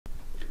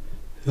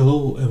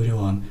Hello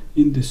everyone,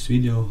 in this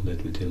video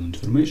let me tell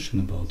information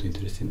about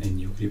interest in a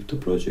new crypto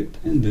project,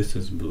 and this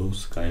is Blue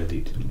Sky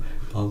Lithium,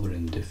 power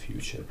in the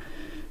future.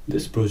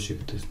 This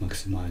project is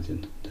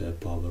maximizing the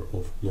power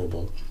of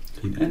global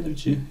clean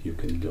energy. You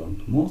can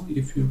learn more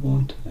if you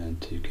want,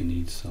 and you can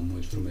read some more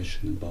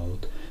information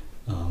about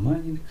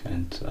mining,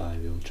 and I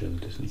will tell you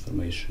this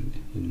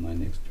information in my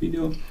next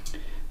video.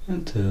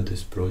 And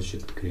this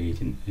project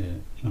creating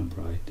a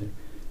brighter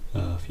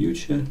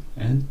future,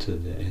 and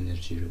the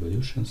energy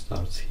revolution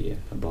starts here.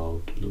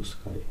 About Blue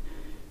Sky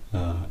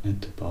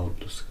and about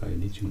Blue Sky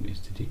Lithium is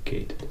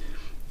dedicated,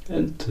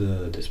 and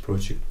this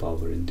project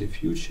power in the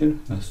future.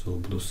 So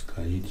Blue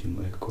Sky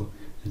Lithium Eco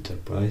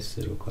Enterprise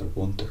Zero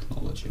Carbon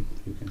Technology.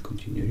 You can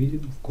continue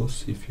reading, of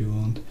course, if you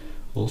want.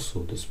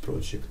 Also, this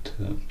project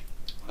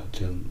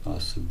tell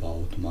us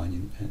about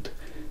mining and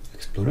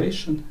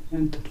exploration,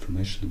 and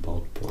information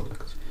about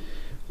products.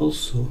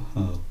 Also,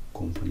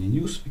 company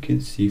news we can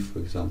see, for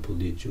example,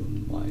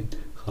 lithium mine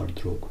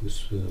hard rock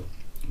with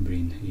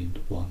bring in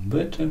one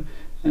better,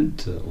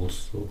 and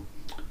also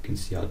you can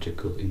see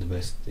article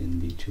invest in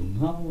lithium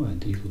now,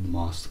 and Elon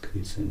Musk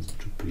license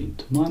to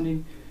print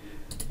money.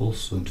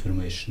 Also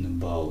information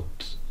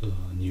about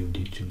new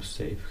lithium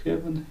safe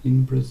haven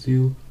in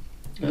Brazil,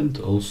 and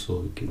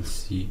also you can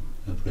see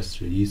a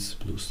press release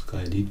Blue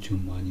Sky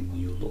Lithium mining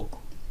new logo,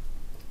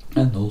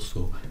 and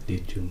also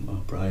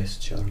lithium price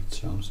chart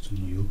jumps to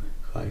new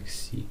high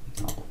C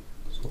now.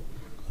 So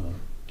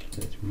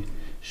let me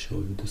show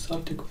you this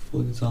article, for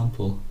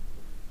example.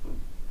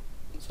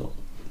 So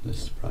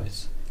this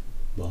price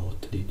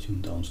about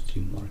lithium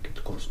downstream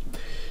market cost.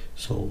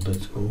 So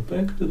let's go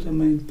back to the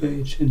main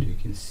page, and you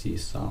can see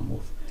some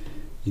of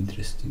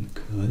interesting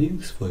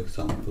links, for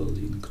example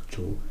link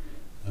to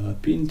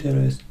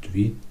Pinterest,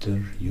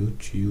 Twitter,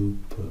 YouTube,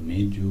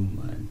 Medium,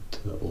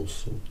 and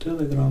also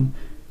Telegram.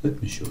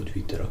 Let me show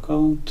Twitter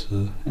account,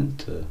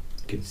 and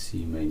you can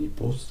see many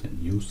posts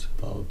and news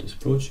about this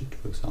project.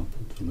 For example,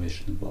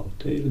 information about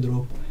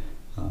airdrop,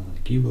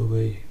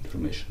 giveaway,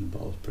 information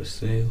about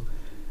pre-sale,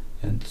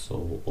 and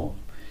so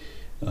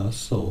on.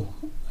 So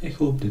I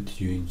hope that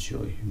you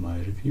enjoy my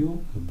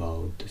review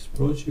about this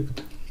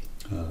project,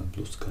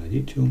 Blue Sky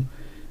Lithium.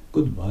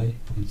 Goodbye,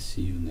 and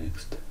see you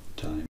next time.